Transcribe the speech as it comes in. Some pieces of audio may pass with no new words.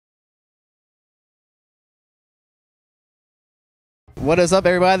What is up,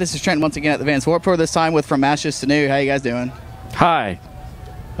 everybody? This is Trent once again at the Vans Warped Tour, this time with From Ashes to New. How you guys doing? Hi.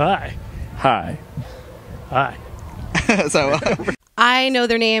 Hi. Hi. Hi. So, I know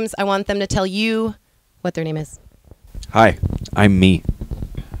their names. I want them to tell you what their name is. Hi, I'm me.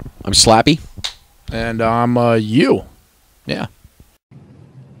 I'm Slappy. And I'm you. Yeah.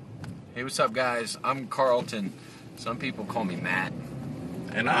 Hey, what's up, guys? I'm Carlton. Some people call me Matt.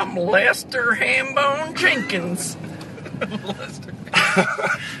 And I'm Lester Hambone Jenkins. Lester.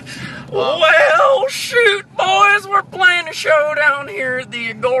 Well, shoot, boys, we're playing a show down here at the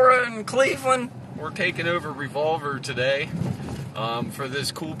Agora in Cleveland. We're taking over Revolver today for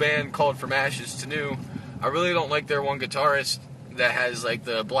this cool band called From Ashes to New. I really don't like their one guitarist that has like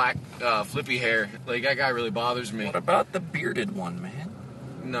the black flippy hair. Like, that guy really bothers me. What about the bearded one, man?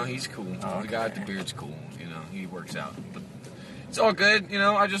 No, he's cool. Okay. The guy with the beard's cool. You know, he works out. But it's all good. You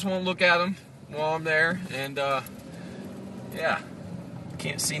know, I just want to look at him while I'm there. And, yeah.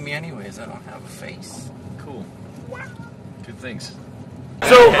 Can't see me anyways. I don't have a face. Cool. Good things.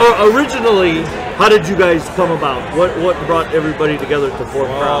 So originally, how did you guys come about? What brought everybody together to form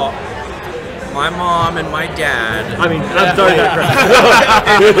Crown? My mom and my dad. I mean, I'm sorry, not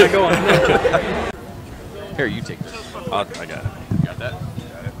Crown. Here, you take this. I got it. You got that?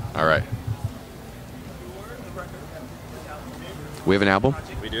 All right. We have an album?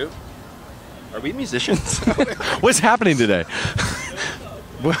 We do? Are we musicians? What's happening today?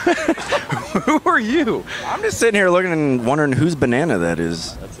 Who are you? I'm just sitting here looking and wondering whose banana that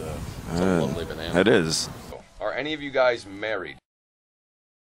is. That's a lovely banana. It is. Are any of you guys married?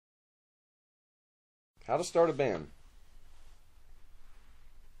 How to start a band?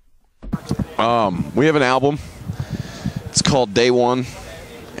 We have an album. It's called Day One,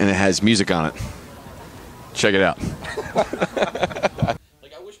 and it has music on it. Check it out.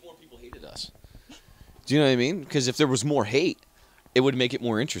 Like, I wish more people hated us. Do you know what I mean? Because if there was more hate, it would make it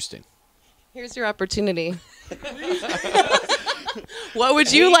more interesting. Here's your opportunity. What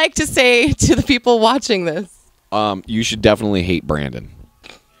would you like to say to the people watching this? You should definitely hate Brandon.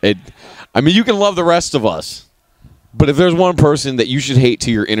 I mean, you can love the rest of us, but if there's one person that you should hate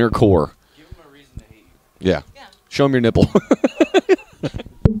to your inner core, Give him a reason to hate you. yeah. Show him your nipple.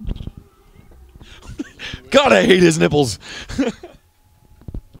 God, I hate his nipples.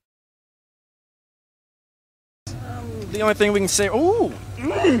 The only thing we can say, ooh.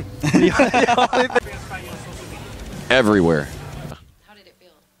 Everywhere. How did it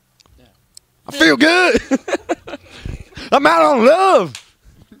feel? I feel good. I'm out on love.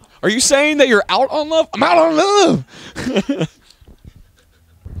 Are you saying that you're out on love? I'm out on love.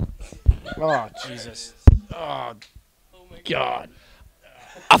 Oh, Jesus. Oh, God.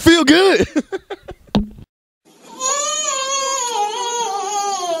 I feel good.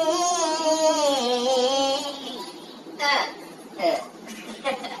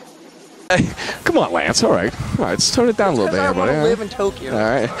 Come on, Lance. All right. All right, let's tone it down a little bit here, buddy. I live in Tokyo. All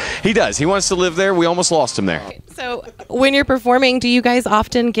right. He does. He wants to live there. We almost lost him there. So, when you're performing, do you guys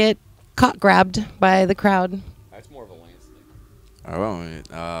often get caught grabbed by the crowd? That's more of a Lance thing.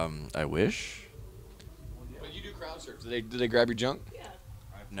 Oh, I wish. But you do crowd surf. Did they grab your junk? Yeah.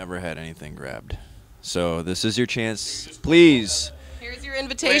 I've never had anything grabbed. So this is your chance. Please. Here's your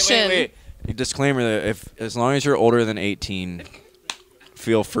invitation. Wait. A disclaimer that as long as you're older than 18,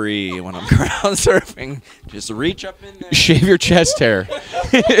 feel free when I'm crowd surfing. Just reach up in there. Shave your chest hair.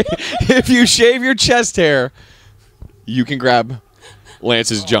 If you shave your chest hair, you can grab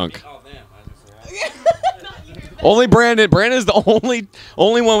Lance's junk. Oh, damn. Only Brandon. Brandon's the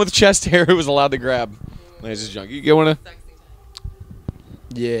only one with chest hair who was allowed to grab Lance's junk. You want to?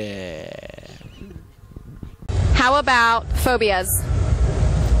 Yeah. How about phobias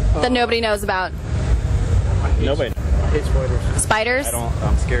that nobody knows about? Nobody. I hate spiders. Spiders?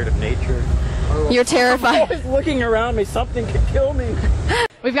 I'm scared of nature. You're terrified. I'm always looking around me. Something could kill me.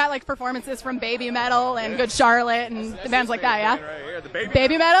 We've got like performances from Baby Metal and Good Charlotte and the bands like that, yeah? Right here, the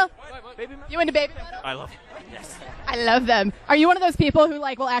Baby Metal? You into Baby Metal? I love it. Yes. I love them. Are you one of those people who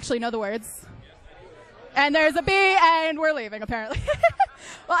like will actually know the words? And there's a bee and we're leaving apparently.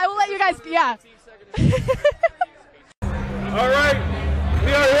 Well, I will let you guys, yeah. All right.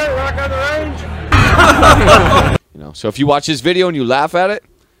 We are here. Rock on the range. You know. So if you watch this video and you laugh at it,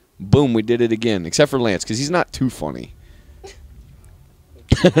 boom, we did it again. Except for Lance, because he's not too funny.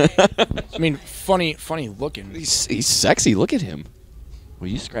 I mean, funny looking. He's sexy. Look at him. Will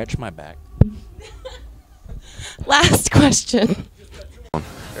you scratch my back? Last question.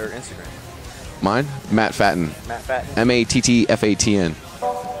 Or Instagram. Mine? Matt Fatten. Matt Fatten. MATTFATN.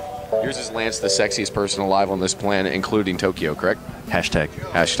 Yours is Lance, the sexiest person alive on this planet, including Tokyo, correct? Hashtag.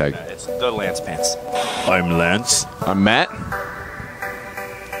 Hashtag. It's the Lance Pants. I'm Lance. I'm Matt.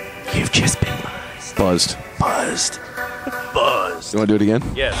 You've just been Buzzed. buzzed. Buzzed. You want to do it again?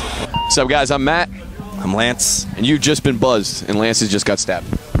 Yes. What's up, guys? I'm Matt. I'm Lance. And you've just been buzzed, and Lance has just got stabbed.